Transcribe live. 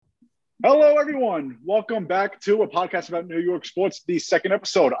Hello, everyone. Welcome back to a podcast about New York sports, the second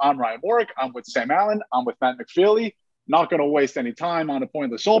episode. I'm Ryan Warwick. I'm with Sam Allen. I'm with Matt McFeely. Not going to waste any time on a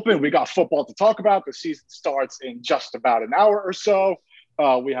pointless open. We got football to talk about. The season starts in just about an hour or so.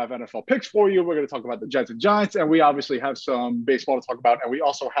 We have NFL picks for you. We're going to talk about the Jets and Giants, and we obviously have some baseball to talk about. And we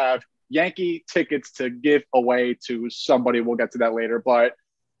also have Yankee tickets to give away to somebody. We'll get to that later. But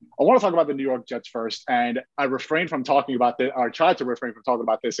I want to talk about the New York Jets first, and I refrained from talking about this, or tried to refrain from talking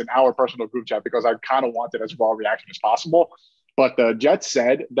about this in our personal group chat because I kind of wanted as raw reaction as possible. But the Jets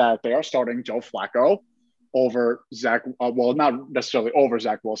said that they are starting Joe Flacco over Zach. Well, not necessarily over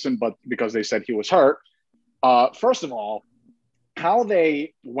Zach Wilson, but because they said he was hurt. First of all, how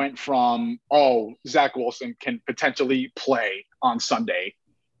they went from Zach Wilson can potentially play on Sunday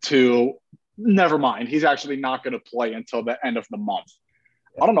to never mind, he's actually not going to play until the end of the month.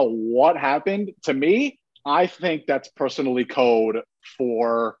 I don't know what happened. To me, I think that's personally code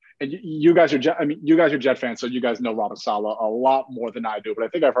for. And you guys are Jet fans, so you guys know Robert Saleh a lot more than I do. But I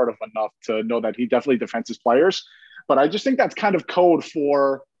think I've heard of enough to know that he definitely defends his players. But I just think that's kind of code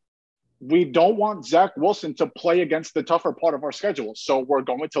for we don't want Zach Wilson to play against the tougher part of our schedule, so we're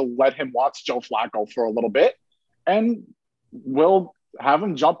going to let him watch Joe Flacco for a little bit, and we'll have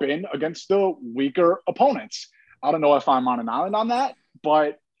him jump in against the weaker opponents. I don't know if I'm on an island on that,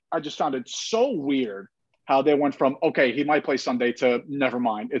 but I just found it so weird how they went from, okay, he might play Sunday to never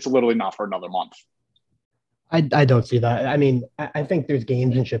mind. It's literally not for another month. I don't see that. I mean, I think there's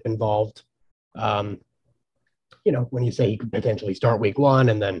gamesmanship involved. When you say he could potentially start week one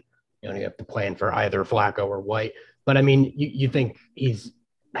and then, you have to plan for either Flacco or White. But I mean, you think he's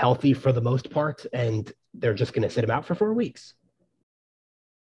healthy for the most part and they're just going to sit him out for 4 weeks.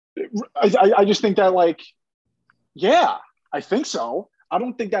 I just think that yeah, I think so. I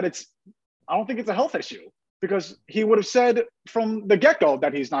don't think it's a health issue because he would have said from the get-go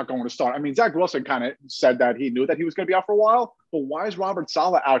that he's not going to start. I mean, Zach Wilson kind of said that he knew that he was going to be out for a while, but why is Robert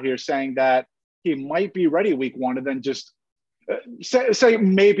Saleh out here saying that he might be ready week one and then just say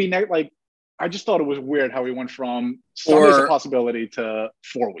maybe I just thought it was weird how he went from Sunday's a possibility to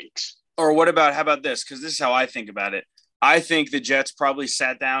 4 weeks. Or how about this? Because this is how I think about it. I think the Jets probably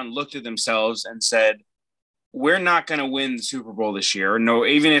sat down, looked at themselves and said, we're not going to win the Super Bowl this year. No,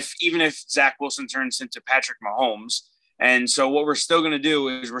 even if Zach Wilson turns into Patrick Mahomes. And so what we're still going to do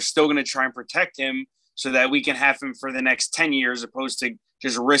is we're still going to try and protect him so that we can have him for the next 10 years, opposed to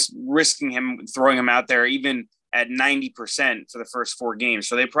just risking him, throwing him out there, even at 90% for the first 4 games.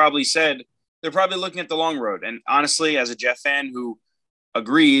 So they're probably looking at the long road. And honestly, as a Jet fan who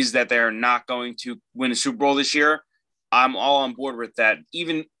agrees that they're not going to win a Super Bowl this year, I'm all on board with that.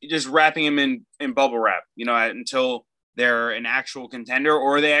 Even just wrapping him in bubble wrap, until they're an actual contender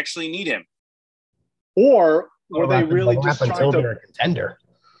or they actually need him. Or were they really just trying to contender?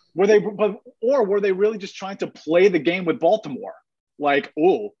 Were they really just trying to play the game with Baltimore?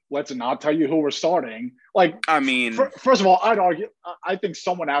 Let's not tell you who we're starting. First of all, I'd argue. I think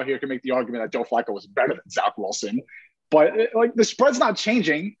someone out here can make the argument that Joe Flacco was better than Zach Wilson, but the spread's not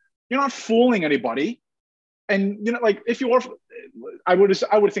changing. You're not fooling anybody. And if you are, I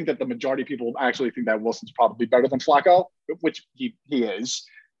would think that the majority of people actually think that Wilson's probably better than Flacco, which he is.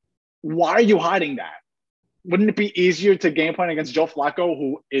 Why are you hiding that? Wouldn't it be easier to game plan against Joe Flacco,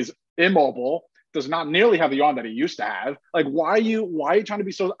 who is immobile, does not nearly have the arm that he used to have? Why are you trying to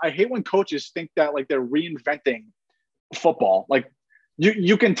be so? I hate when coaches think that they're reinventing football.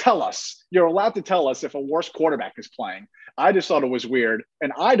 You can tell us, you're allowed to tell us if a worse quarterback is playing. I just thought it was weird,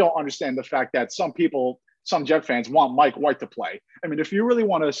 and I don't understand the fact that some Jet fans want Mike White to play. I mean, if you really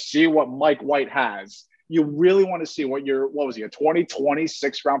want to see what Mike White has, you really want to see what was he, a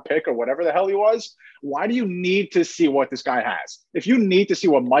 2026 round pick or whatever the hell he was? Why do you need to see what this guy has? If you need to see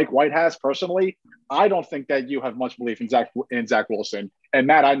what Mike White has personally, I don't think that you have much belief in Zach Wilson. And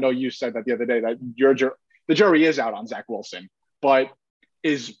Matt, I know you said that the other day that the jury is out on Zach Wilson, but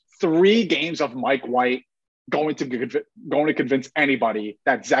is 3 games of Mike White going to convince anybody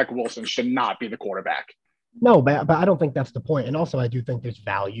that Zach Wilson should not be the quarterback? No, but I don't think that's the point. And also, I do think there's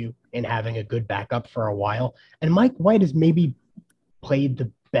value in having a good backup for a while. And Mike White has maybe played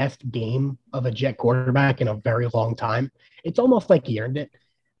the best game of a Jet quarterback in a very long time. It's almost like he earned it.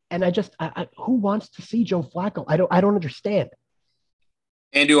 And who wants to see Joe Flacco? I don't understand.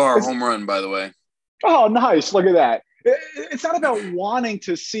 Andujar home run, by the way. Oh, nice. Look at that. It's not about wanting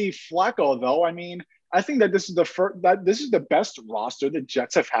to see Flacco, though. I mean, I think that this is the best roster the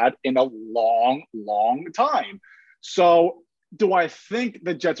Jets have had in a long, long time. So do I think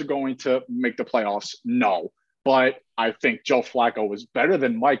the Jets are going to make the playoffs? No. But I think Joe Flacco was better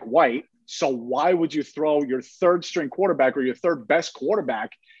than Mike White. So why would you throw your third string quarterback or your third best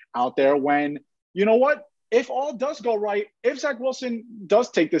quarterback out there when, you know what, if all does go right, if Zach Wilson does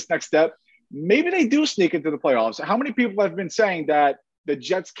take this next step, maybe they do sneak into the playoffs. How many people have been saying that the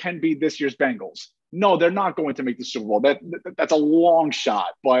Jets can be this year's Bengals? No, they're not going to make the Super Bowl. That's a long shot,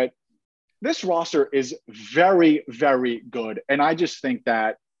 but this roster is very, very good. And I just think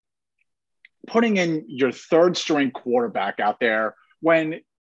that putting in your third string quarterback out there when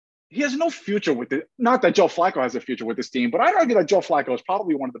he has no future with it, not that Joe Flacco has a future with this team, but I'd argue that Joe Flacco is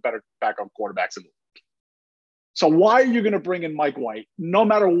probably one of the better backup quarterbacks in the league. So why are you going to bring in Mike White no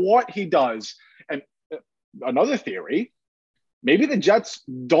matter what he does? And another theory, maybe the Jets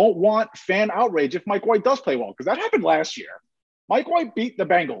don't want fan outrage if Mike White does play well, because that happened last year. Mike White beat the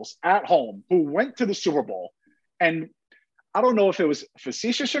Bengals at home, who went to the Super Bowl. And I don't know if it was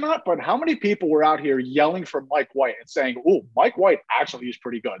facetious or not, but how many people were out here yelling for Mike White and saying, oh, Mike White actually is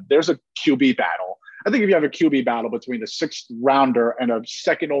pretty good. There's a QB battle. I think if you have a QB battle between a sixth rounder and a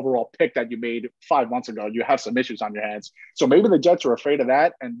second overall pick that you made 5 months ago, you have some issues on your hands. So maybe the Jets are afraid of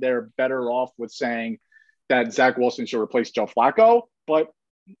that, and they're better off with saying that Zach Wilson should replace Joe Flacco. But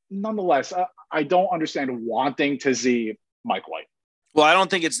nonetheless, I don't understand wanting to see Mike White. Well, I don't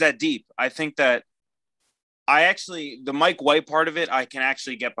think it's that deep. I think that the Mike White part of it, I can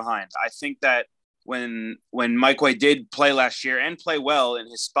actually get behind. I think that when Mike White did play last year and play well in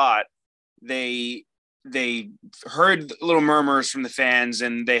his spot, they heard little murmurs from the fans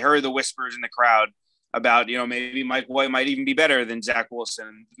and they heard the whispers in the crowd about, maybe Mike White might even be better than Zach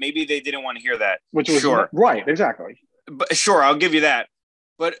Wilson. Maybe they didn't want to hear that. Which was sure. Right, exactly. But sure, I'll give you that.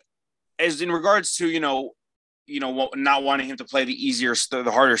 But as in regards to, not wanting him to play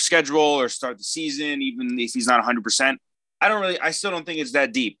the harder schedule or start the season, even if he's not 100%. I still don't think it's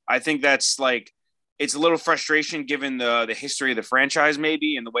that deep. I think that's it's a little frustration given the history of the franchise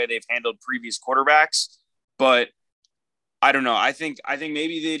maybe and the way they've handled previous quarterbacks. But I don't know. I think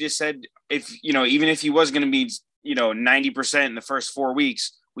maybe they just said even if he was going to be, 90% in the first 4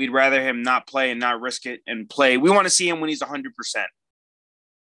 weeks, we'd rather him not play and not risk it and play. We want to see him when he's 100%.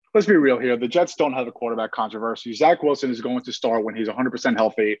 Let's be real here. The Jets don't have a quarterback controversy. Zach Wilson is going to start when he's 100%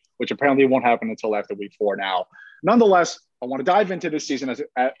 healthy, which apparently won't happen until after week 4 now. Nonetheless, I want to dive into this season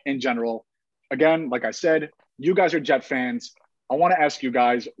in general. Again, like I said, you guys are Jet fans. I want to ask you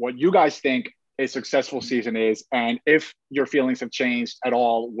guys what you guys think a successful season is and if your feelings have changed at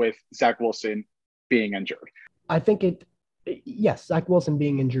all with Zach Wilson being injured. I think yes, Zach Wilson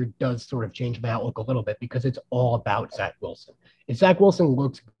being injured does sort of change my outlook a little bit because it's all about Zach Wilson. If Zach Wilson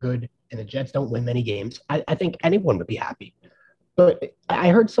looks good and the Jets don't win many games, I think anyone would be happy. But I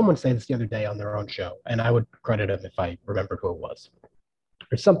heard someone say this the other day on their own show, and I would credit him if I remembered who it was.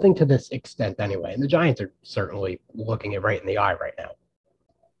 Or something to this extent anyway. And the Giants are certainly looking it right in the eye right now.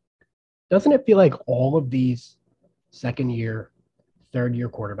 Doesn't it feel like all of these second-year, third-year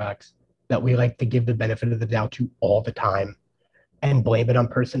quarterbacks that we like to give the benefit of the doubt to all the time and blame it on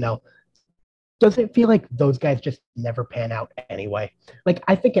personnel, doesn't it feel like those guys just never pan out anyway?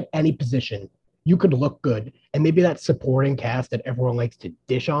 I think at any position, you could look good, and maybe that supporting cast that everyone likes to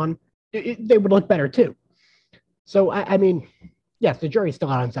dish on, they would look better too. So, I mean, yes, the jury's still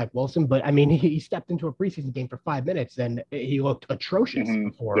out on Zach Wilson, but I mean, he stepped into a preseason game for 5 minutes, and he looked atrocious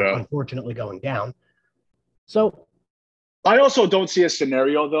before unfortunately going down. So, I also don't see a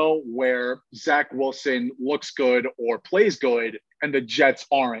scenario, though, where Zach Wilson looks good or plays good and the Jets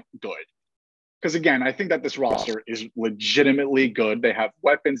aren't good. Because, again, I think that this roster is legitimately good. They have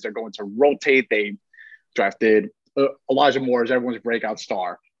weapons. They're going to rotate. They drafted Elijah Moore as everyone's breakout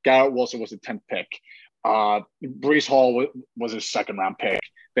star. Garrett Wilson was the 10th pick. Breece Hall was his second-round pick.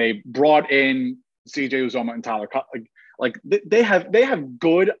 They brought in C.J. Uzomah and Tyler. They have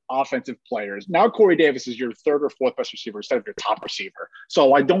good offensive players. Now Corey Davis is your third or fourth best receiver instead of your top receiver.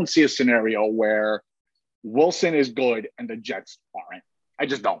 So I don't see a scenario where Wilson is good and the Jets aren't. I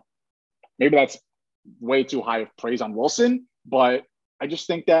just don't. Maybe that's way too high of praise on Wilson, but I just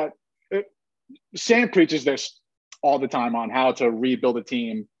think that Sam preaches this all the time on how to rebuild a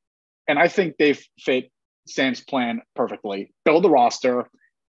team. And I think they've fit Sam's plan perfectly. Build the roster.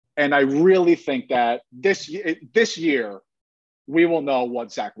 And I really think that this year, we will know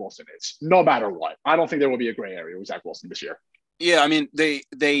what Zach Wilson is, no matter what. I don't think there will be a gray area with Zach Wilson this year. Yeah, I mean,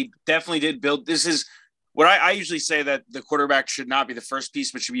 they definitely did build. This is what I usually say, that the quarterback should not be the first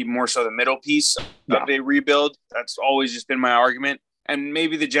piece, but should be more so the middle piece of a rebuild. That's always just been my argument. And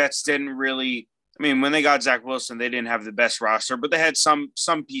maybe the Jets didn't really – I mean, when they got Zach Wilson, they didn't have the best roster, but they had some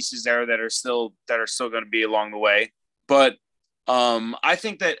pieces there that are still going to be along the way. But I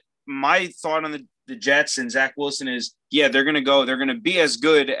think that my thought on the Jets and Zach Wilson is, yeah, they're going to be as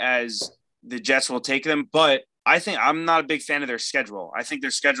good as the Jets will take them, but I think I'm not a big fan of their schedule. I think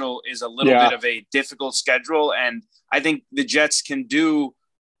their schedule is a little bit of a difficult schedule, and I think the Jets can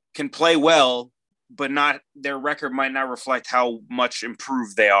play well, but not their record might not reflect how much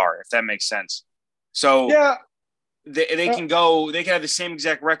improved they are, if that makes sense. So they can have the same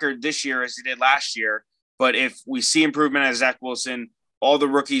exact record this year as they did last year, but if we see improvement as Zach Wilson, all the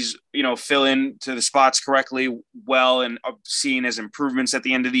rookies, fill in to the spots correctly well and are seen as improvements at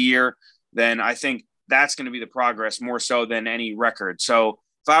the end of the year, then I think that's going to be the progress more so than any record. So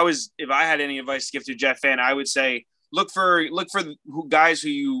if I had any advice to give to a Jet fan, I would say look for guys who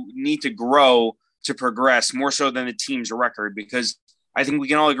you need to grow to progress more so than the team's record, because I think we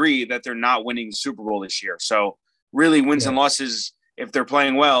can all agree that they're not winning the Super Bowl this year. So really wins and losses, if they're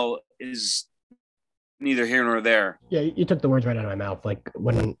playing well, is neither here nor there. Yeah, you took the words right out of my mouth. Like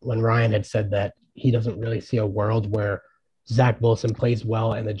when Ryan had said that he doesn't really see a world where Zach Wilson plays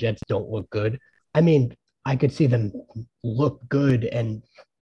well and the Jets don't look good. I mean, I could see them look good and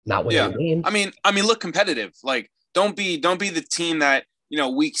not win games. I mean, look competitive. Like, don't be the team that,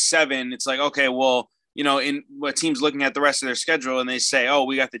 week 7, it's like, okay, well, in what team's looking at the rest of their schedule and they say, oh,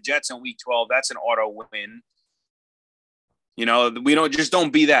 we got the Jets in week 12. That's an auto win. We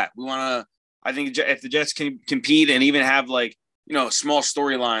don't be that. We want to, I think if the Jets can compete and even have small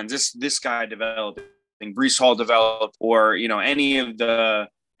storylines, this guy developing, Breece Hall developed, or, any of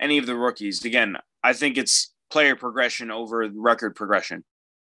the rookies. Again, I think it's player progression over record progression.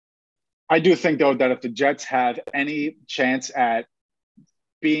 I do think, though, that if the Jets have any chance at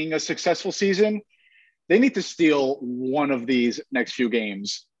being a successful season, they need to steal one of these next few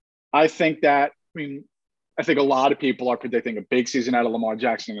games. I think a lot of people are predicting a big season out of Lamar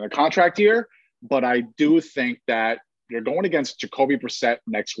Jackson in a contract year, but I do think that you're going against Jacoby Brissett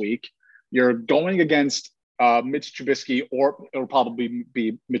next week. You're going against Mitch Trubisky, or it'll probably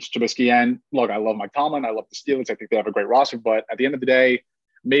be Mitch Trubisky. And look, I love Mike Tomlin. I love the Steelers. I think they have a great roster. But at the end of the day,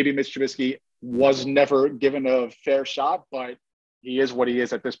 maybe Mitch Trubisky was never given a fair shot, but he is what he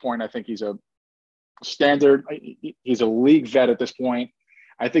is at this point. I think he's a standard. He's a league vet at this point.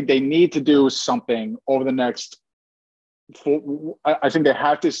 I think they need to do something over the next I think they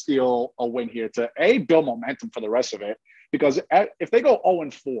have to steal a win here to build momentum for the rest of it, because if they go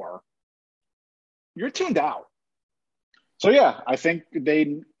 0-4, you're tuned out. So yeah, I think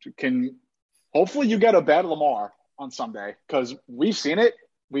they can. Hopefully, you get a bad Lamar on Sunday, because we've seen it.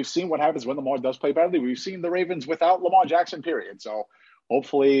 We've seen what happens when Lamar does play badly. We've seen the Ravens without Lamar Jackson, period. So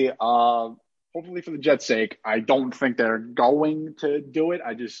hopefully for the Jets' sake, I don't think they're going to do it.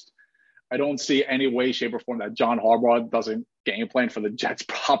 I don't see any way, shape, or form that John Harbaugh doesn't game plan for the Jets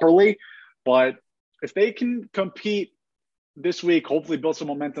properly. But if they can compete this week, hopefully build some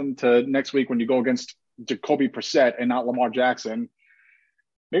momentum to next week when you go against Jacoby Brissett and not Lamar Jackson,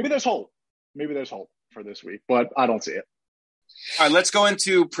 maybe there's hope. Maybe there's hope for this week, but I don't see it. All right, let's go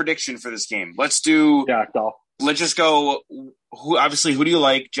into prediction for this game. Let's just go. Who do you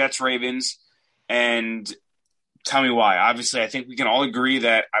like? Jets, Ravens, and tell me why. Obviously, I think we can all agree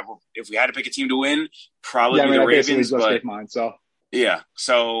that if we had to pick a team to win, probably be the Ravens. But mine, so yeah.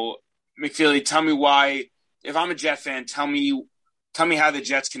 So McFeely, tell me why. If I'm a Jet fan, tell me how the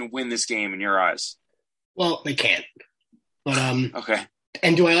Jets can win this game in your eyes. Well, they can't. But okay.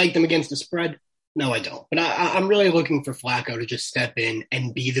 And do I like them against the spread? No, I don't. But I'm really looking for Flacco to just step in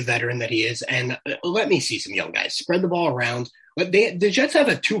and be the veteran that he is, and let me see some young guys spread the ball around. But the Jets have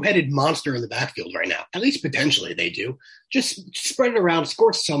a two-headed monster in the backfield right now. At least potentially they do. Just spread it around,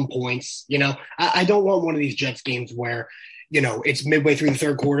 score some points. I don't want one of these Jets games where, it's midway through the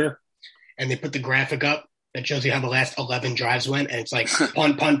third quarter and they put the graphic up that shows you how the last 11 drives went, and it's like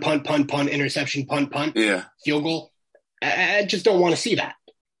punt, punt, punt, punt, punt, interception, punt, punt, field goal. I just don't want to see that.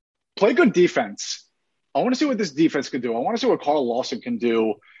 Play good defense. I want to see what this defense can do. I want to see what Carl Lawson can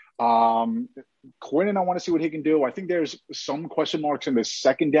do. Quinnen, I want to see what he can do. I think there's some question marks in the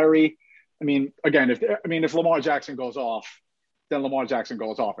secondary. I mean, again, if Lamar Jackson goes off, then Lamar Jackson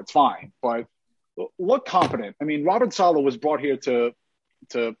goes off. It's fine. But look confident. I mean, Robert Saleh was brought here to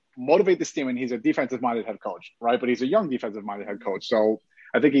motivate this team, and he's a defensive-minded head coach, right? But he's a young defensive-minded head coach. So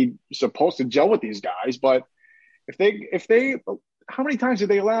I think he's supposed to gel with these guys. But if they how many times did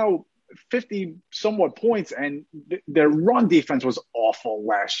they allow 50 somewhat points, and their run defense was awful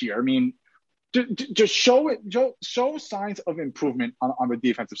last year? I mean, just show signs of improvement on the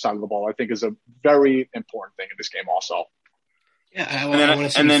defensive side of the ball, I think, is a very important thing in this game also. Yeah, I want to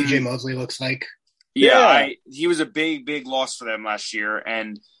see what CJ Mosley looks like. Yeah, he was a big loss for them last year.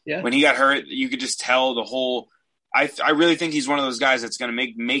 And when he got hurt, you could just tell the whole I really think he's one of those guys that's going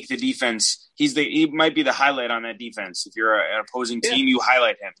to make the defense. He might be the highlight on that defense. If you're an opposing team, you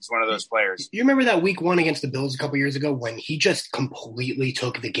highlight him. He's one of those players. You remember that week 1 against the Bills a couple years ago when he just completely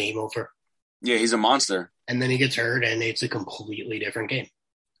took the game over? Yeah, he's a monster. And then he gets hurt, and it's a completely different game.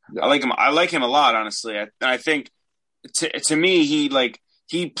 I like him. I like him a lot, honestly. I think to me, he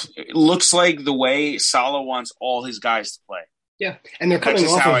looks like the way Saleh wants all his guys to play. Yeah, and they're coming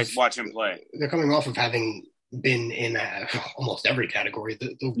That's just off how of, I watch him play. They're coming off of having been in almost every category,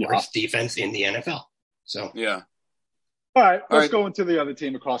 the worst defense in the NFL. So yeah. All right, let's go into the other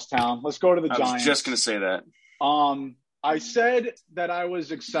team across town. Let's go to the Giants. I was just going to say that. I said that I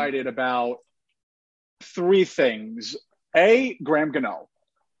was excited about 3 things. A, Graham Gano.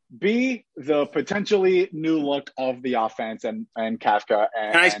 B, the potentially new look of the offense and Kafka.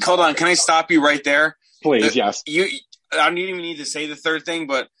 Hold on. Can I stop you right there? Please, yes. I don't even need to say the third thing,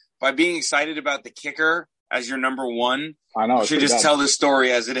 but by being excited about the kicker as your number 1, I know, you should just tell the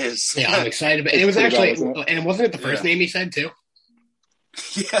story as it is. Yeah, I'm excited. But it was actually, and wasn't it the first name he said too?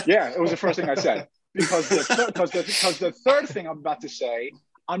 Yeah, it was the first thing I said. Because the third thing I'm about to say,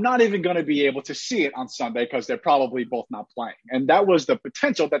 I'm not even going to be able to see it on Sunday because they're probably both not playing. And that was the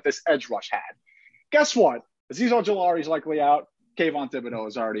potential that this edge rush had. Guess what? Azeez Ojulari's likely out. Kayvon Thibodeaux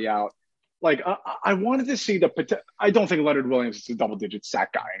is already out. Like, I wanted to see I don't think Leonard Williams is a double-digit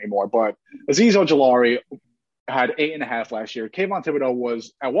sack guy anymore, but Azeez Ojulari had 8.5 last year. Kayvon Thibodeaux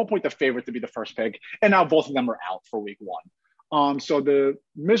was at one point the favorite to be the first pick, and now both of them are out for week 1. So the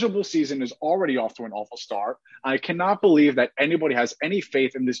miserable season is already off to an awful start. I cannot believe that anybody has any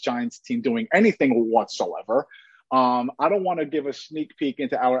faith in this Giants team doing anything whatsoever. I don't want to give a sneak peek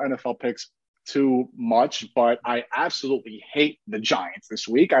into our NFL picks too much, but I absolutely hate the Giants this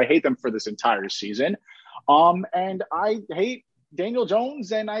week. I hate them for this entire season. And I hate Daniel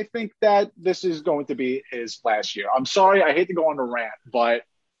Jones, and I think that this is going to be his last year. I'm sorry, I hate to go on a rant, but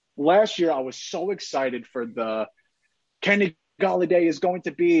last year I was so excited for the Kenny Golladay is going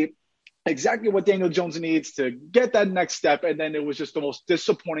to be exactly what Daniel Jones needs to get that next step, and then it was just the most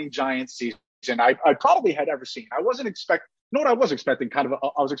disappointing Giants season I probably had ever seen. I wasn't expecting – what I was expecting? I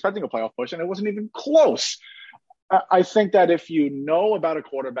was expecting a playoff push, and it wasn't even close. I think that if you know about a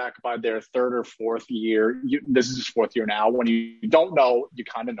quarterback by their 3rd or 4th year, this is his 4th year now. When you don't know, you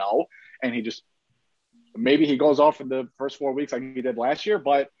kind of know, and maybe he goes off in the first 4 weeks like he did last year,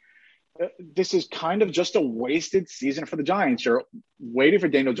 but this is kind of just a wasted season for the Giants. You're waiting for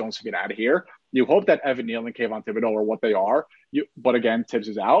Daniel Jones to get out of here. You hope that Evan Neal and Kayvon Thibodeaux are what they are. But again, Tibbs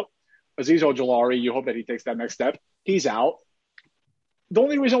is out. Azeez Ojulari, you hope that he takes that next step. He's out. The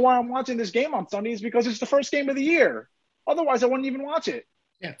only reason why I'm watching this game on Sunday is because it's the first game of the year. Otherwise, I wouldn't even watch it.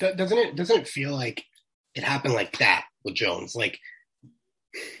 Yeah, doesn't it feel like it happened like that with Jones? Like,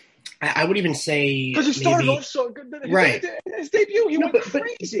 I would even say because he started off so good. Right. His debut, he went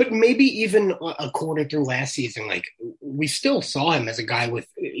crazy. But maybe even a quarter through last season, like we still saw him as a guy with,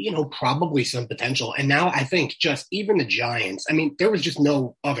 probably some potential. And now I think just even the Giants, I mean, there was just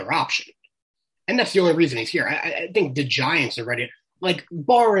no other option. And that's the only reason he's here. I think the Giants are ready, like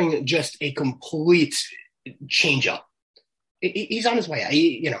barring just a complete change up. He's on his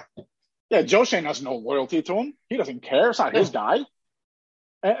way. Yeah, Joe Shane has no loyalty to him. He doesn't care. It's not his guy.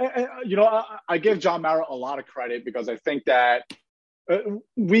 I give John Mara a lot of credit because I think that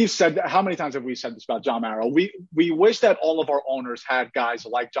we've said that. How many times have we said this about John Mara? We wish that all of our owners had guys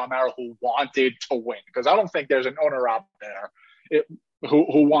like John Mara who wanted to win, because I don't think there's an owner out there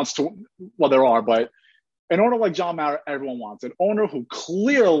who wants to. Well, there are, but an owner like John Mara, everyone wants an owner who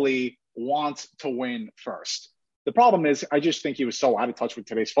clearly wants to win first. The problem is, I just think he was so out of touch with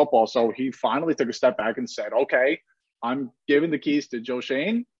today's football. So he finally took a step back and said, okay, I'm giving the keys to Joe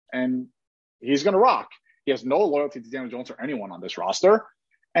Shane, and he's going to rock. He has no loyalty to Daniel Jones or anyone on this roster.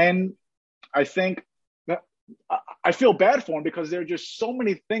 And I think that I feel bad for him because there are just so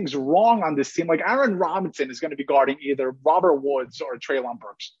many things wrong on this team. Like Aaron Robinson is going to be guarding either Robert Woods or Treylon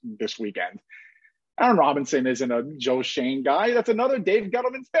Burks this weekend. Aaron Robinson isn't a Joe Shane guy. That's another Dave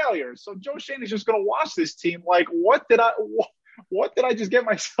Gettleman failure. So Joe Shane is just going to watch this team like, what did I just get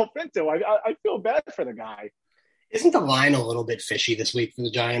myself into? I feel bad for the guy. Isn't the line a little bit fishy this week for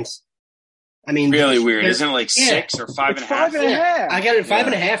the Giants? I mean, really weird. Isn't it like 6 or 5.5? 5.5. Yeah. I got it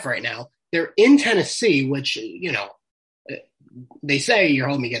 5.5 right now. They're in Tennessee, which, they say you're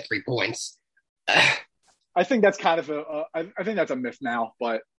home, you get 3 points. I think that's kind of I think that's a myth now,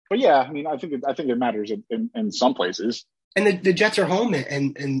 but yeah, I mean, I think it matters in some places. And the Jets are home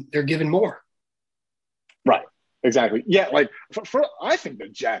and they're given more. Right. Exactly. Yeah. Like I think the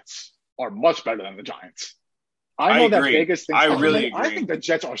Jets are much better than the Giants. I know that agree. Vegas thinks I really agree. I think the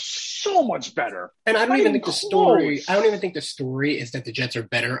Jets are so much better. And I don't even think close. the story. I don't even think the story is that the Jets are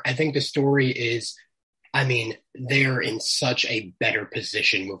better. I think the story is, I mean, they're in such a better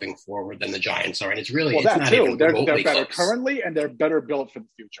position moving forward than the Giants are, and it's really it's not even remotely they're better close. Currently, and they're better built for the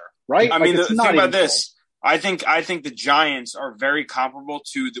future, right? I mean, it's the not thing about even this, I think the Giants are very comparable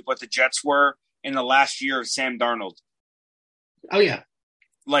to what the Jets were in the last year of Sam Darnold. Oh yeah,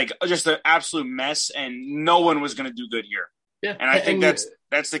 like just an absolute mess, and no one was going to do good here. Yeah, and I think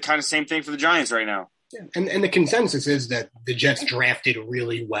that's the kind of same thing for the Giants right now. Yeah. And the consensus is that the Jets drafted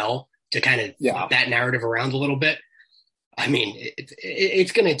really well to kind of flip that narrative around a little bit. I mean,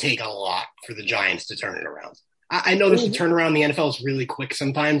 it's going to take a lot for the Giants to turn it around. I know this turnaround in the NFL is really quick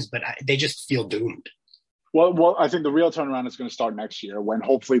sometimes, but they just feel doomed. Well, I think the real turnaround is going to start next year when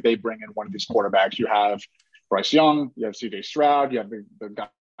hopefully they bring in one of these quarterbacks. You have Bryce Young, you have C.J. Stroud, you have the guy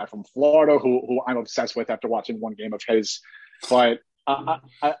from Florida who I'm obsessed with after watching one game of his. But I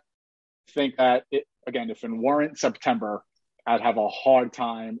think that, again, if it weren't September, I'd have a hard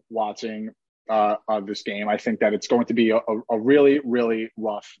time watching this game. I think that it's going to be a really, really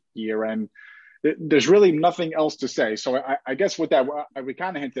rough year. And there's really nothing else to say. So I guess with that, we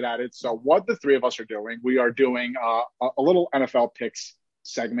kind of hinted at it. So what the three of us are doing, we are doing a little NFL picks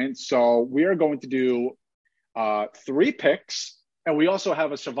segment. So we are going to do 3 picks. And we also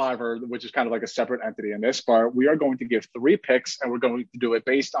have a survivor, which is kind of like a separate entity in this, but we are going to give 3 picks and we're going to do it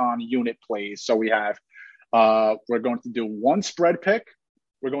based on unit plays. So we have, we're going to do 1 spread pick.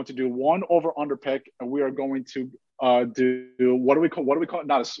 We're going to do 1 over under pick, and we are going to do what do we call it?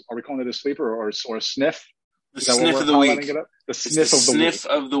 Are we calling it a sleeper or a sniff? The sniff of the week. The sniff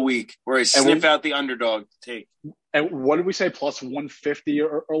of the week, where I sniff out the underdog take. And what did we say? Plus 150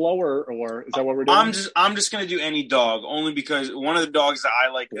 or lower, or is that what we're doing? I'm just gonna do any dog, only because one of the dogs that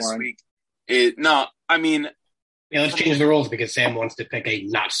I like this week is let's change the rules because Sam wants to pick a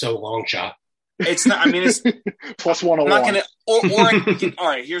not so long shot. It's not. I mean, it's plus 101. I'm not gonna. All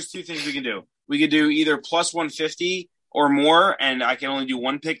right, here's 2 things we can do. We could do either plus 150 or more, and I can only do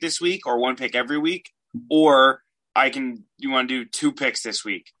 1 pick this week or 1 pick every week, or you want to do 2 picks this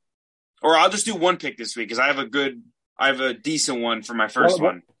week, or I'll just do 1 pick this week because I have a decent one for my first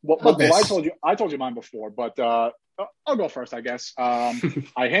one. Well, I told you mine before, but I'll go first, I guess. I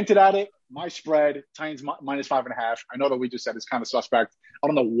hinted at it. My spread, Titans minus 5.5. I know that we just said it's kind of suspect. I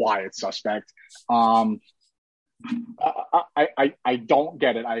don't know why it's suspect. I don't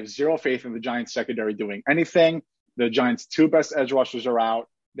get it. I have zero faith in the Giants secondary doing anything. The Giants' 2 best edge rushers are out.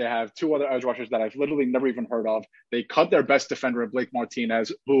 They have 2 other edge rushers that I've literally never even heard of. They cut their best defender, Blake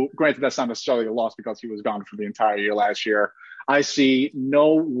Martinez, who, granted, that's not necessarily a loss because he was gone for the entire year last year. I see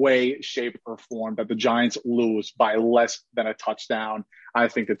no way, shape, or form that the Giants lose by less than a touchdown. I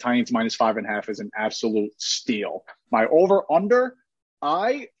think the Titans minus 5.5 is an absolute steal. My over-under,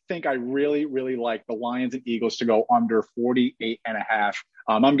 I think I really, really like the Lions and Eagles to go under 48.5.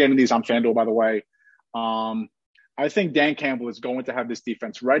 I'm getting these on FanDuel, by the way. I think Dan Campbell is going to have this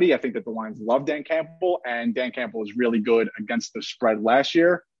defense ready. I think that the Lions love Dan Campbell, and Dan Campbell was really good against the spread last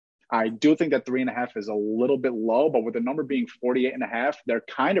year. I do think that 3.5 is a little bit low, but with the number being 48.5, they're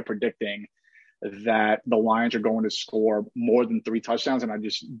kind of predicting that the Lions are going to score more than 3 touchdowns, and I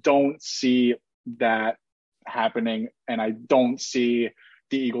just don't see that happening, and I don't see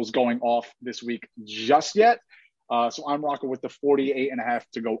the Eagles going off this week just yet. So I'm rocking with the 48.5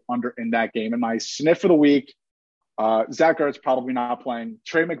 to go under in that game. And my sniff for the week, Zach Ertz probably not playing.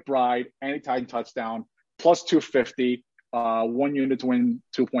 Trey McBride, anytime touchdown, plus 250, 1 unit to win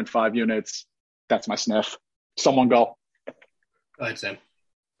 2.5 units. That's my sniff. Someone go. Go ahead, Sam.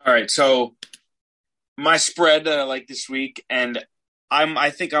 All right, so my spread that I like this week, and I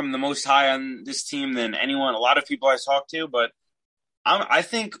think I'm the most high on this team than anyone. A lot of people I talk to, but I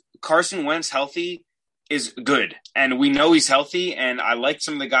think Carson Wentz healthy is good, and we know he's healthy. And I like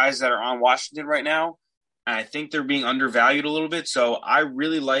some of the guys that are on Washington right now. And I think they're being undervalued a little bit. So I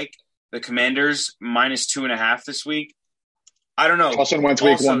really like the Commanders minus 2.5 this week. I don't know. Carson Wentz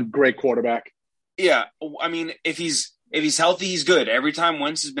week 1, great quarterback. Yeah, I mean, if he's healthy, he's good. Every time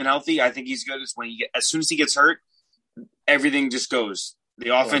Wentz has been healthy, I think he's good. It's when as soon as he gets hurt, everything just goes. The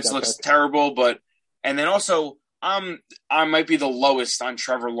offense looks terrible, and then also I might be the lowest on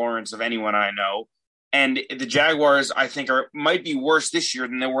Trevor Lawrence of anyone I know, and the Jaguars I think might be worse this year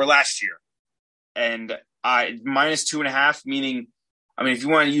than they were last year, and minus 2.5, meaning, I mean, if you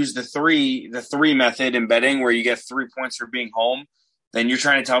want to use the three method in betting where you get 3 points for being home, then you're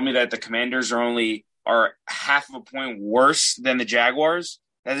trying to tell me that the Commanders are half of a point worse than the Jaguars.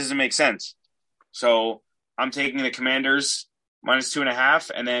 That doesn't make sense. So I'm taking the Commanders minus 2.5,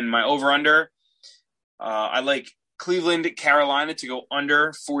 and then my over-under, I like Cleveland, Carolina to go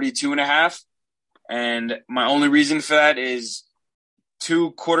under 42.5. And my only reason for that is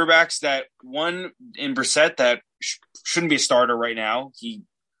two quarterbacks that one in Brissett that shouldn't be a starter right now. He,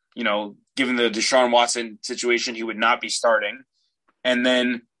 given the Deshaun Watson situation, he would not be starting. And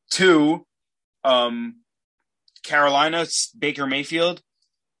then two, Carolina, Baker Mayfield.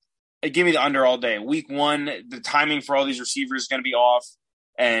 Give me the under all day. Week 1, the timing for all these receivers is going to be off.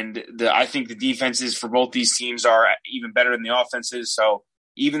 And I think the defenses for both these teams are even better than the offenses. So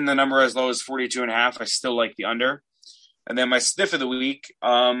even the number as low as 42.5, I still like the under. And then my sniff of the week,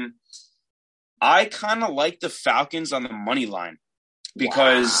 I kind of like the Falcons on the money line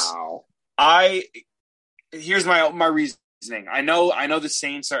because here's my reasoning. I know the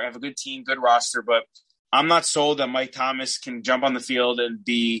Saints have a good team, good roster, but I'm not sold that Mike Thomas can jump on the field and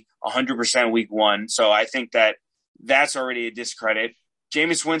be 100% week 1. So I think that's already a discredit.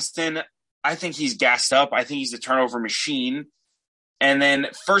 Jameis Winston, I think he's gassed up. I think he's a turnover machine. And then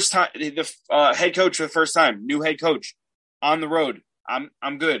first time, the head coach for the first time, new head coach on the road.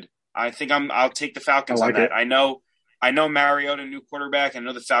 I'm good. I think I'll take the Falcons on that. I know Mariota, new quarterback. I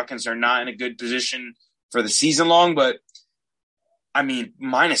know the Falcons are not in a good position for the season long, but I mean,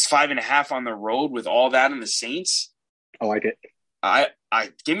 -5.5 on the road with all that in the Saints. I like it. I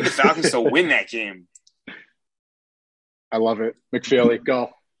give me the Falcons to win that game. I love it. McFeely, go.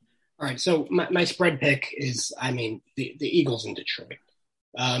 All right, so my spread pick is, the Eagles in Detroit.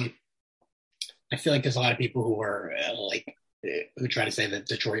 I feel like there's a lot of people who are who try to say that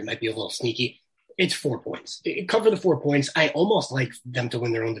Detroit might be a little sneaky. It's 4 points. Cover the 4 points. I almost like them to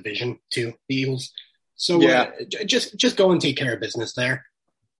win their own division too, the Eagles. So just go and take care of business there.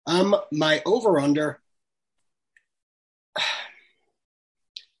 My over-under,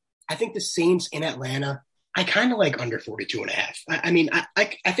 I think the Saints in Atlanta, I kind of like under 42.5.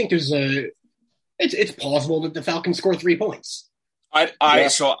 I think it's plausible that the Falcons score 3 points.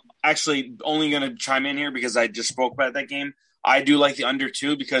 So actually only going to chime in here because I just spoke about that game. I do like the under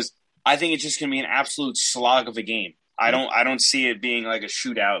 2 because I think it's just going to be an absolute slog of a game. I don't see it being like a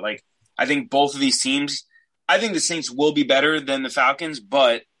shootout. Like, I think both of these teams, I think the Saints will be better than the Falcons,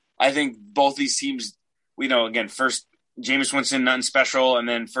 but I think both these teams, again, first Jameis Winston, nothing special, and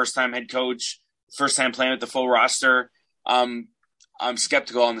then first time head coach, first time playing with the full roster. I'm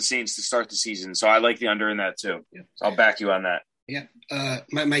skeptical on the Saints to start the season, so I like the under in that too. Yeah. So I'll back you on that. Yeah.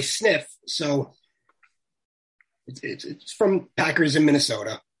 My sniff, so it's from Packers in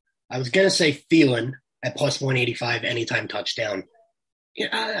Minnesota. I was going to say Thielen at +185 anytime touchdown. Yeah,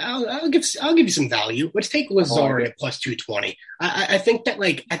 I'll give you some value. Let's take Lazard at +220. I think that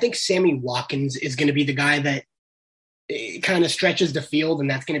I think Sammy Watkins is going to be the guy that kind of stretches the field, and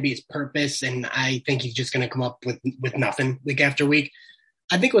that's going to be his purpose. And I think he's just going to come up with nothing week after week.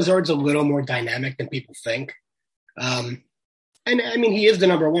 I think Lazard's a little more dynamic than people think. And he is the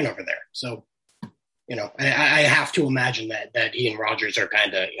number 1 over there. So, I have to imagine that he and Rodgers are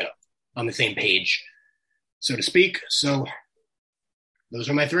kind of, on the same page, so to speak. So those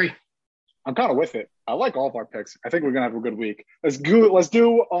are my 3. I'm kind of with it. I like all of our picks. I think we're going to have a good week. Let's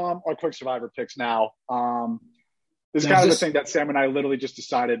do our quick survivor picks now. This is kind of the thing that Sam and I literally just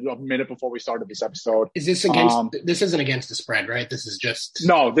decided a minute before we started this episode. Is this against? This isn't against the spread, right? This is just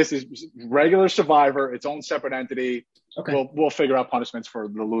this is regular survivor, its own separate entity. Okay, we'll figure out punishments for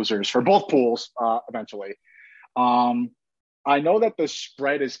the losers for both pools eventually. I know that the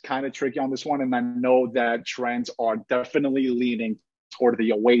spread is kind of tricky on this one, and I know that trends are definitely leaning toward the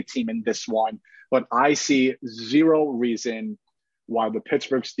away team in this one, but I see zero reason why the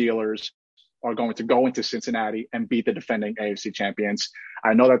Pittsburgh Steelers are going to go into Cincinnati and beat the defending AFC champions.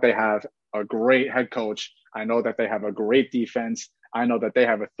 I know that they have a great head coach. I know that they have a great defense. I know that they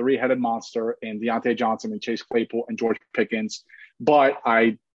have a 3-headed monster in Deontay Johnson and Chase Claypool and George Pickens. But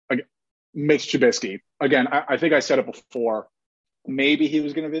Mitch Trubisky, again, I think I said it before, maybe he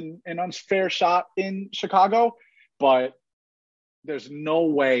was going to be an unfair shot in Chicago, but there's no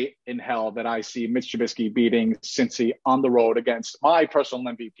way in hell that I see Mitch Trubisky beating Cincy on the road against my personal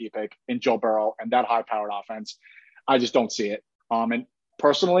MVP pick in Joe Burrow and that high-powered offense. I just don't see it. And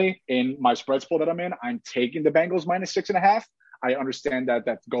personally, in my spreads pool that I'm in, I'm taking the Bengals -6.5. I understand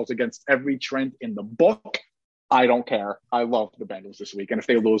that goes against every trend in the book. I don't care. I love the Bengals this week. And if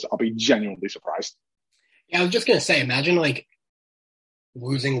they lose, I'll be genuinely surprised. Yeah, I was just going to say, imagine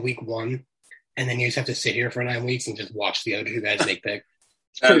losing week 1 and then you just have to sit here for 9 weeks and just watch the other two guys make picks.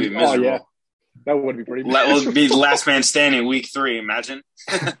 That would be miserable. Yeah. That would be pretty miserable. That would be the last man standing week 3, imagine.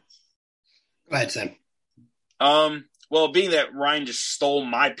 Go ahead, Sam. Well, being that Ryan just stole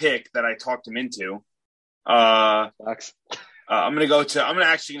my pick that I talked him into, I'm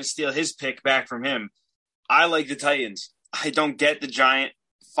actually going to steal his pick back from him. I like the Titans. I don't get the Giant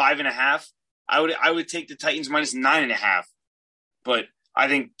 5.5. I would take the Titans minus 9.5. But I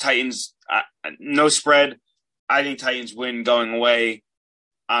think Titans, no spread. I think Titans win going away.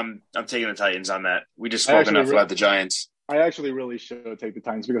 I'm taking the Titans on that. We just spoke enough about the Giants. I actually really should take the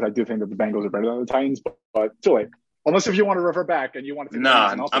Titans because I do think that the Bengals are better than the Titans, but too late. Unless if you want to revert back and you want to take the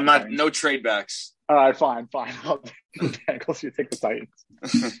Titans. I'm not. No trade backs. All right, fine. I'll take the Bengals. You take the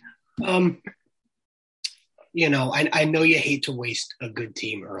Titans. I know you hate to waste a good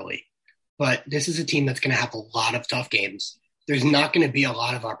team early, but this is a team that's going to have a lot of tough games. There's not going to be a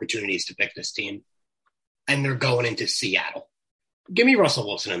lot of opportunities to pick this team, and they're going into Seattle. Give me Russell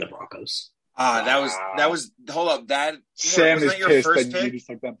Wilson and the Broncos. That was. Hold up, that Sam is your pissed first that pick? you just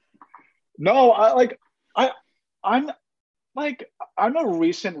took them. No, I'm a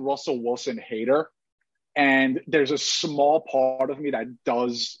recent Russell Wilson hater, and there's a small part of me that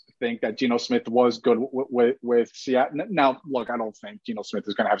does think that Geno Smith was good with Seattle. Now, look, I don't think Geno Smith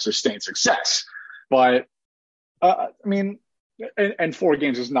is going to have sustained success, but and 4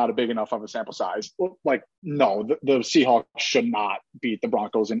 games is not a big enough of a sample size. Like, no, the Seahawks should not beat the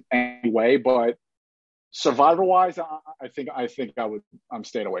Broncos in any way, but survivor-wise, I think I'm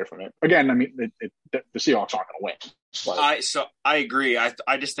staying away from it. Again, the Seahawks aren't going to win. But. I agree.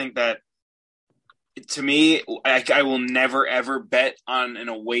 I just think that, to me, I will never ever bet on an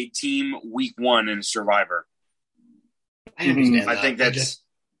away team week 1 in Survivor. I understand. I think that's.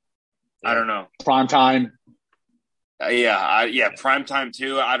 I don't know. Prime time. Prime time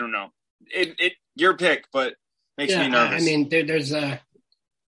too. I don't know. It your pick, but makes me nervous.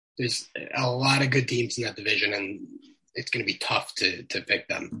 There's a lot of good teams in that division, and it's going to be tough to pick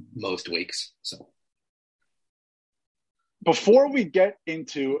them most weeks. So, before we get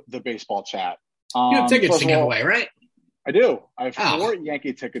into the baseball chat, you have tickets to give away, right? I do. I have 4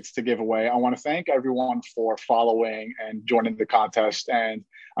 Yankee tickets to give away. I want to thank everyone for following and joining the contest. And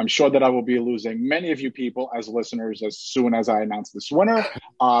I'm sure that I will be losing many of you people as listeners as soon as I announce this winner.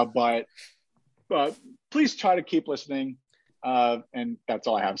 But please try to keep listening. And that's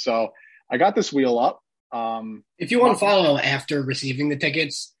all I have. So I got this wheel up. If you want to follow after receiving the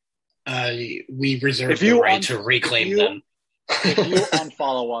tickets, we reserve the right to reclaim them. If you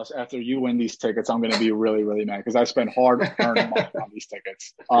unfollow us after you win these tickets, I'm going to be really, really mad because I spent hard-earned money on these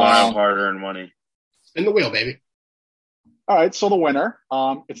tickets. Hard-earned money. Spin the wheel, baby. All right, so the winner,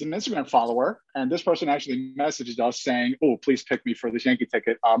 it's an Instagram follower, and this person actually messaged us saying, "Oh, please pick me for this Yankee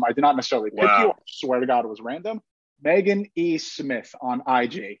ticket." I did not necessarily pick you. I swear to God, it was random. Megan E. Smith on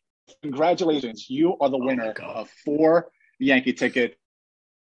IG. Congratulations, you are the winner of 4 Yankee tickets.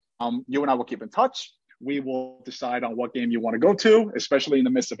 You and I will keep in touch. We will decide on what game you want to go to, especially in the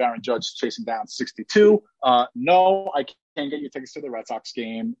midst of Aaron Judge chasing down 62. No, I can't get you tickets to the Red Sox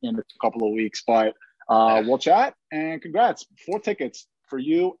game in a couple of weeks, but we'll chat. And congrats, 4 tickets for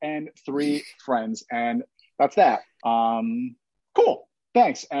you and 3 friends. And that's that. Cool.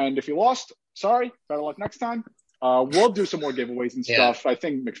 Thanks. And if you lost, sorry. Better luck next time. We'll do some more giveaways and stuff. I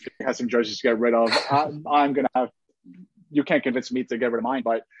think McPhee has some jerseys to get rid of. I'm going to have – you can't convince me to get rid of mine,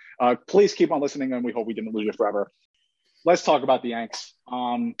 but please keep on listening, and we hope we didn't lose you forever. Let's talk about the Yanks.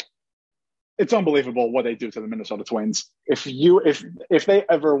 It's unbelievable what they do to the Minnesota Twins. If they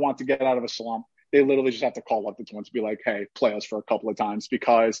ever want to get out of a slump, they literally just have to call up the Twins and be like, hey, play us for a couple of times,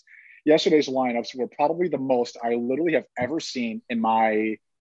 because yesterday's lineups were probably the most I literally have ever seen in my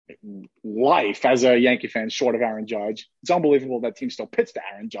life as a Yankee fan, short of Aaron Judge. It's unbelievable that team still pits to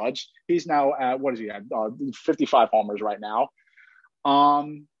Aaron Judge. He's now at, 55 homers right now.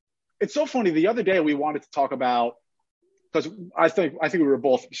 It's so funny. The other day we wanted to talk about, because I think we were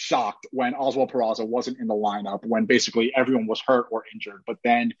both shocked when Oswald Peraza wasn't in the lineup, when basically everyone was hurt or injured. But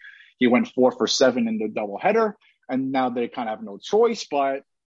then he went 4 for 7 in the doubleheader, and now they kind of have no choice. But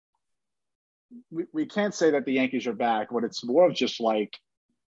we can't say that the Yankees are back, but it's more of just like,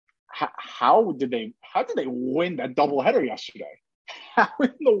 how did they win that doubleheader yesterday? How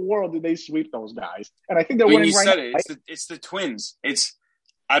in the world did they sweep those guys? And I think they're winning right now. It's the Twins.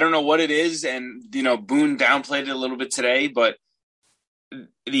 I don't know what it is, and Boone downplayed it a little bit today, but the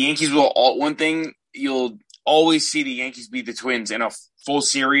Yankees will one thing you'll always see the Yankees beat the Twins in a full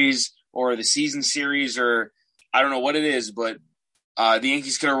series or the season series, or I don't know what it is, but the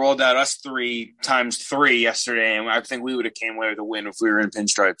Yankees could have rolled out us 3 times 3 yesterday, and I think we would have came away with a win if we were in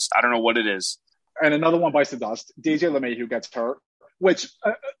pinstripes. I don't know what it is. And another one bites the dust. DJ LeMahieu gets hurt, which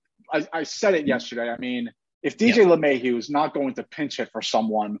I said it yesterday. I mean, if DJ LeMahieu is not going to pinch hit for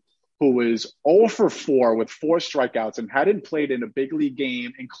someone who is 0 for 4 with 4 strikeouts and hadn't played in a big league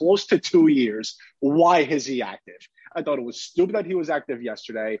game in close to 2 years, why is he active? I thought it was stupid that he was active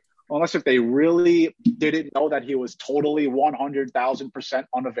yesterday. unless if they really didn't know that he was totally 100,000%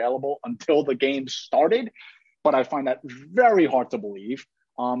 unavailable until the game started. But I find that very hard to believe.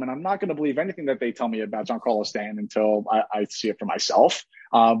 And I'm not going to believe anything that they tell me about Giancarlo Stanton until I see it for myself.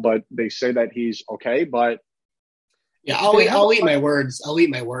 But they say that he's okay. But yeah, I'll eat my words. I'll eat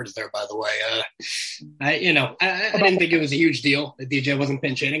my words there. By the way, I didn't think it was a huge deal that DJ wasn't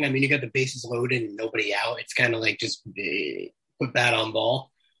pinch hitting. I mean, you got the bases loaded and nobody out. It's kind of like just put bat on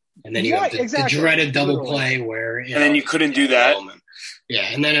ball, and then you have the dreaded double play where then you couldn't do that.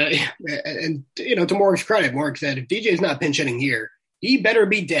 Yeah, and then to Morg's credit, Morg said if DJ's not pinch hitting here, he better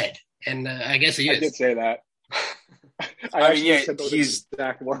be dead, and I guess he is. I did say that. He's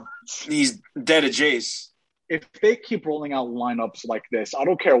dead at Jace. If they keep rolling out lineups like this, I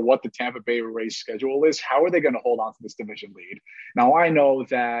don't care what the Tampa Bay Rays schedule is, how are they going to hold on to this division lead? Now, I know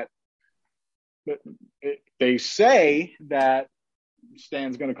that they say that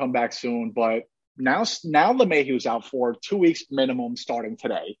Stan's going to come back soon, but now LeMahieu's out for 2 weeks minimum starting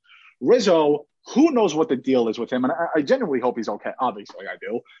today. Rizzo, who knows what the deal is with him? And I genuinely hope he's okay. Obviously, I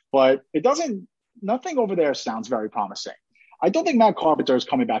do. But nothing over there sounds very promising. I don't think Matt Carpenter is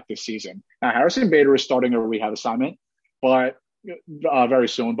coming back this season. Now, Harrison Bader is starting a rehab assignment, but very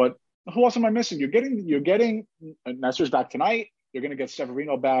soon. But who else am I missing? You're getting Nestor's back tonight. You're going to get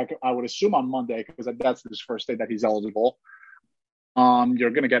Severino back, I would assume, on Monday because that's his first day that he's eligible. You're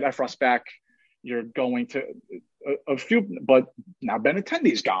going to get Efros back. You're going to a few, but now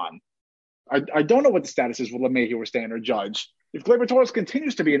Benintendi's gone. I don't know what the status is with LeMahieu or Stanton or Judge. If Gleyber Torres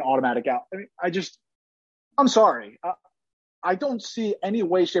continues to be an automatic out, I'm sorry. I don't see any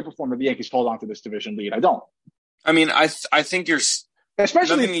way, shape, or form that the Yankees hold on to this division lead. I don't. I mean, I think you're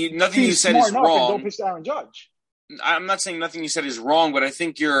especially nothing you said is wrong. Don't piss Aaron Judge. I'm not saying nothing you said is wrong, but I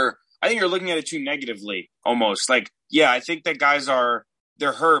think you're looking at it too negatively, almost. Like, yeah, I think that guys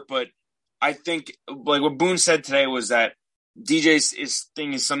they're hurt, but I think like what Boone said today was that DJ's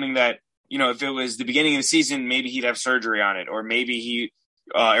thing is something that, if it was the beginning of the season, maybe he'd have surgery on it, or maybe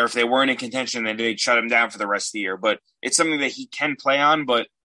or if they weren't in contention, then they'd shut him down for the rest of the year. But it's something that he can play on, but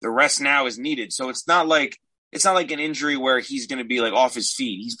the rest now is needed. So it's not like an injury where he's going to be like off his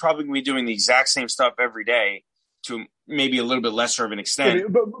feet. He's probably going to be doing the exact same stuff every day to maybe a little bit lesser of an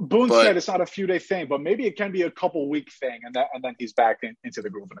extent. But Boone said it's not a few day thing, but maybe it can be a couple week thing, and then he's back into the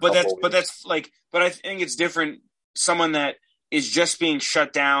groove. But I think it's different. Someone that is just being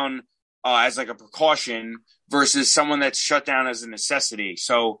shut down as like a precaution versus someone that's shut down as a necessity.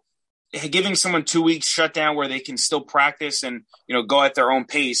 So giving someone 2 weeks shut down where they can still practice and, go at their own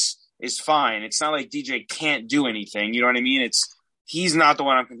pace is fine. It's not like DJ can't do anything. You know what I mean? He's not the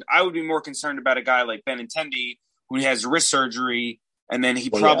one I would be more concerned about a guy like Benintendi who has wrist surgery and then he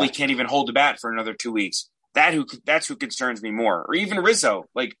probably can't even hold the bat for another 2 weeks. That's who concerns me more. Or even Rizzo.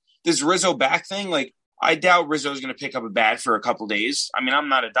 Like this Rizzo back thing, like I doubt Rizzo is going to pick up a bat for a couple days. I mean, I'm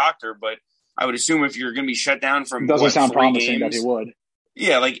not a doctor, but I would assume if you're going to be shut down from doesn't sound 3 promising games, that he would.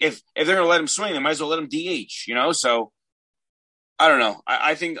 Yeah, like if they're going to let him swing, they might as well let him DH. So I don't know.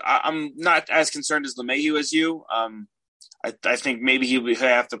 I think I'm not as concerned as LeMahieu as you. I think maybe he would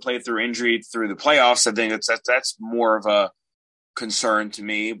have to play through injury through the playoffs. I think that's more of a concern to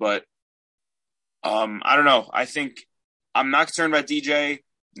me. But I don't know. I think I'm not concerned about DJ.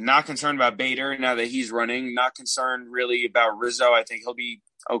 Not concerned about Bader now that he's running. Not concerned really about Rizzo. I think he'll be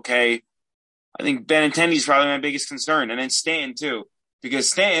okay. I think Benintendi's probably my biggest concern. And then Stanton too. Because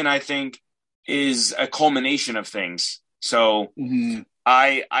Stanton, I think, is a culmination of things. So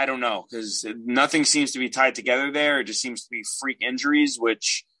I don't know. Because nothing seems to be tied together there. It just seems to be freak injuries,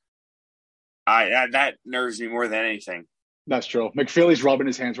 which that nerves me more than anything. That's true. McFeely's rubbing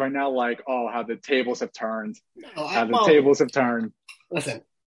his hands right now like, oh, how the tables have turned. Tables have turned. Listen.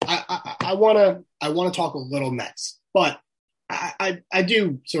 I want to talk a little Mets, but I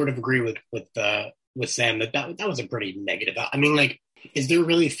do sort of agree with Sam that was a pretty negative. I mean, like, is there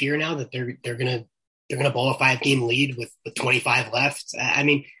really fear now that they're gonna blow a 5-game lead with 25 left? I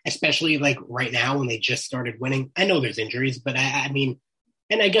mean, especially like right now when they just started winning. I know there's injuries, but I mean,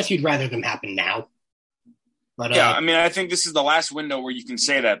 and I guess you'd rather them happen now. But yeah, I mean, I think this is the last window where you can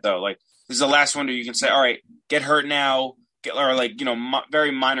say that though. Like, this is the last window you can say, all right, get hurt now. Very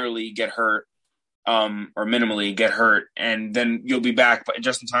minorly get hurt, or minimally get hurt, and then you'll be back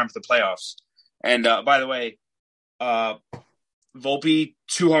just in time for the playoffs. And by the way, Volpe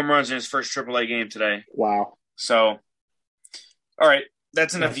 2 home runs in his first AAA game today. Wow! So, all right,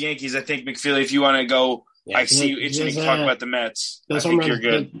 that's enough Yankees. I think McFeely, if you want to go, I see you itching to talk about the Mets. I think you're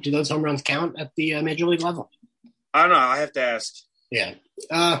good. Do those home runs count at the major league level? I don't know. I have to ask. Yeah.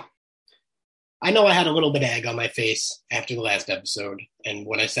 I know I had a little bit of egg on my face after the last episode and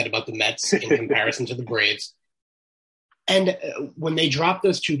what I said about the Mets in comparison to the Braves. And when they drop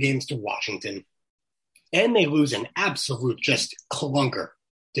those 2 games to Washington and they lose an absolute just clunker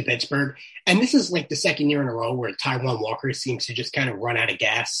to Pittsburgh, and this is like the second year in a row where Taijuan Walker seems to just kind of run out of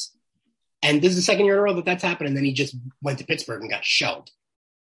gas. And this is the second year in a row that that's happened, and then he just went to Pittsburgh and got shelled.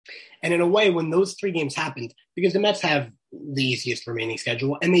 And in a way, when those 3 games happened, because the Mets have the easiest remaining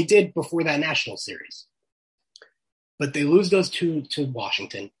schedule, and they did before that National Series. But they lose those 2 to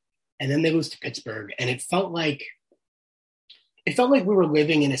Washington, and then they lose to Pittsburgh, and it felt like we were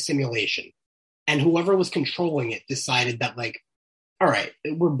living in a simulation. And whoever was controlling it decided that, like, all right,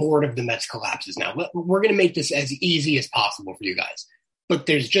 we're bored of the Mets collapses now. We're going to make this as easy as possible for you guys. But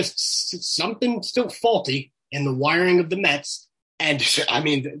there's just something still faulty in the wiring of the Mets. And, I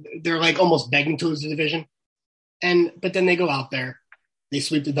mean, they're like almost begging to lose the division. But then they go out there, they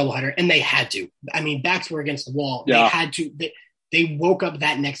sweep the doubleheader, and they had to. I mean, backs were against the wall. Yeah. They had to. They woke up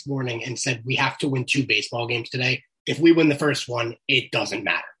that next morning and said, we have to win 2 baseball games today. If we win the first one, it doesn't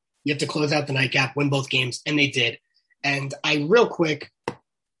matter. You have to close out the nightcap, win both games, and they did. And real quick,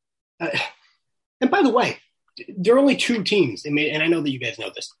 and by the way, there are only 2 teams, and I know that you guys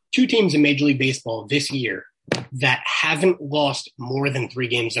know this, 2 teams in Major League Baseball this year that haven't lost more than 3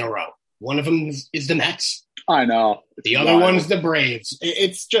 games in a row. One of them is the Mets. I know. The other one's the Braves.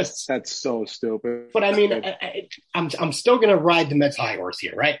 It's just... That's so stupid. But I mean, I'm still going to ride the Mets high horse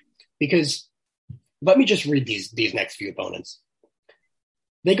here, right? Because let me just read these next few opponents.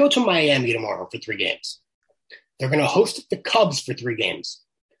 They go to Miami tomorrow for 3 games. They're going to host the Cubs for 3 games.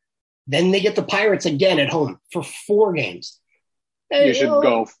 Then they get the Pirates again at home for 4 games. You should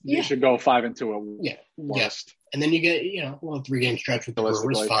go 5-2 at worst. And then you get, 3-game stretch with the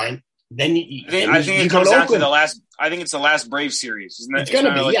Brewers, fine. Then I think it comes down to the last. I think it's the last Braves series, isn't it? It's going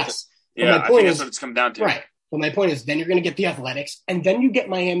to be, yes. Yeah, I think that's what it's come down to. Right. But my point is, then you're going to get the Athletics, and then you get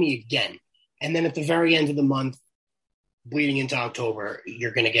Miami again. And then at the very end of the month, bleeding into October,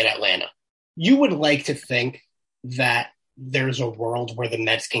 you're going to get Atlanta. You would like to think that there's a world where the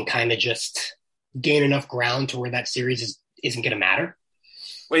Mets can kind of just gain enough ground to where that series isn't going to matter.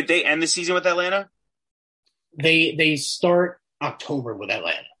 Wait, they end the season with Atlanta? They start October with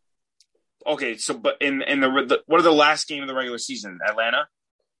Atlanta. Okay, so but in the what are the last game of the regular season? Atlanta?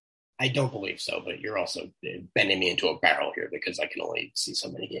 I don't believe so, but you're also bending me into a barrel here because I can only see so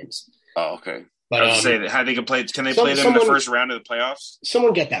many games. Oh, okay. But I was say how they can play. Can they play them in the first round of the playoffs?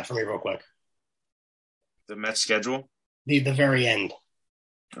 Someone get that for me real quick. The Mets schedule? The very end.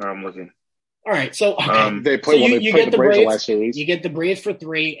 I'm looking. All right, so they play. So you get the Braves the last series. You get the Braves for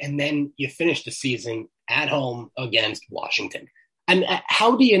 3, and then you finish the season at home against Washington. And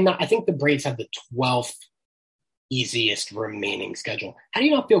how do you not? I think the Braves have the 12th easiest remaining schedule. How do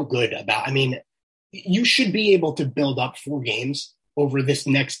you not feel good about? I mean, you should be able to build up 4 games over this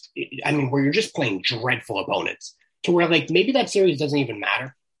next. I mean, where you're just playing dreadful opponents to where like maybe that series doesn't even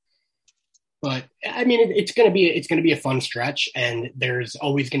matter. But I mean, it's going to be a fun stretch, and there's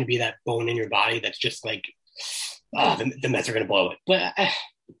always going to be that bone in your body that's just like, the Mets are going to blow it. But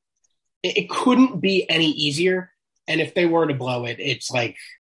it couldn't be any easier. And if they were to blow it, it's like,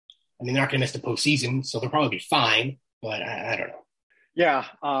 I mean, they're not going to miss the postseason, so they'll probably be fine. But I don't know. Yeah,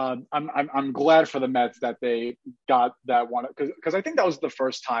 I'm glad for the Mets that they got that one because I think that was the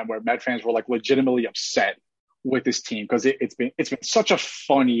first time where Met fans were like legitimately upset with this team because it's been such a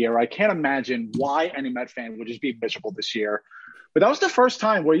fun year. I can't imagine why any Met fan would just be miserable this year. But that was the first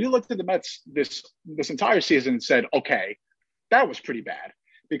time where you looked at the Mets this entire season and said, okay, that was pretty bad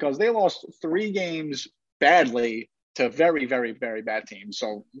because they lost 3 games badly to very, very, very bad teams.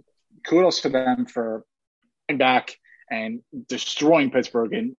 So kudos to them for coming back and destroying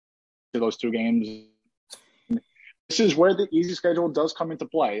Pittsburgh in those 2 games. This is where the easy schedule does come into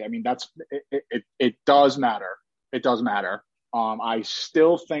play. I mean, it does matter. It does matter. I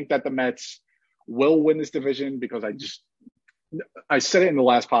still think that the Mets will win this division because I said it in the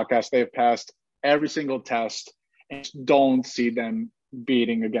last podcast. They have passed every single test and don't see them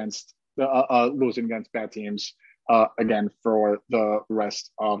losing against bad teams again for the rest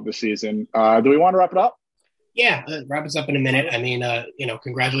of the season. Do we want to wrap it up? Yeah, wrap us up in a minute. I mean,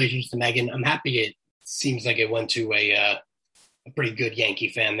 congratulations to Megan. I'm happy it seems like it went to a pretty good Yankee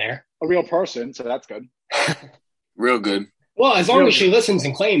fan there. A real person, so that's good. Real good. Well, as long as she listens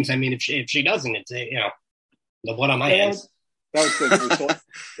and claims. I mean, if she doesn't, it's the blood on my hands. That would stink.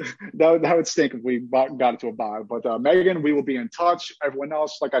 That would stink if we got into a bye. But Megan, we will be in touch. Everyone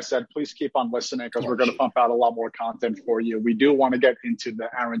else, like I said, please keep on listening because we're going to pump out a lot more content for you. We do want to get into the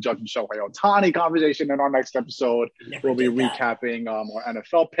Aaron Judge and Shohei Ohtani conversation in our next episode. We'll be recapping our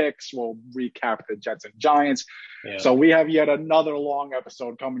NFL picks. We'll recap the Jets and Giants. Yeah. So we have yet another long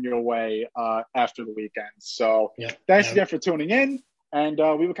episode coming your way after the weekend. So thanks again for tuning in. And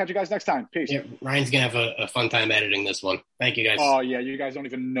we will catch you guys next time. Peace. Yeah, Ryan's going to have a fun time editing this one. Thank you, guys. Oh, yeah. You guys don't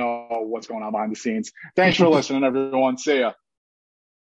even know what's going on behind the scenes. Thanks for listening, everyone. See ya.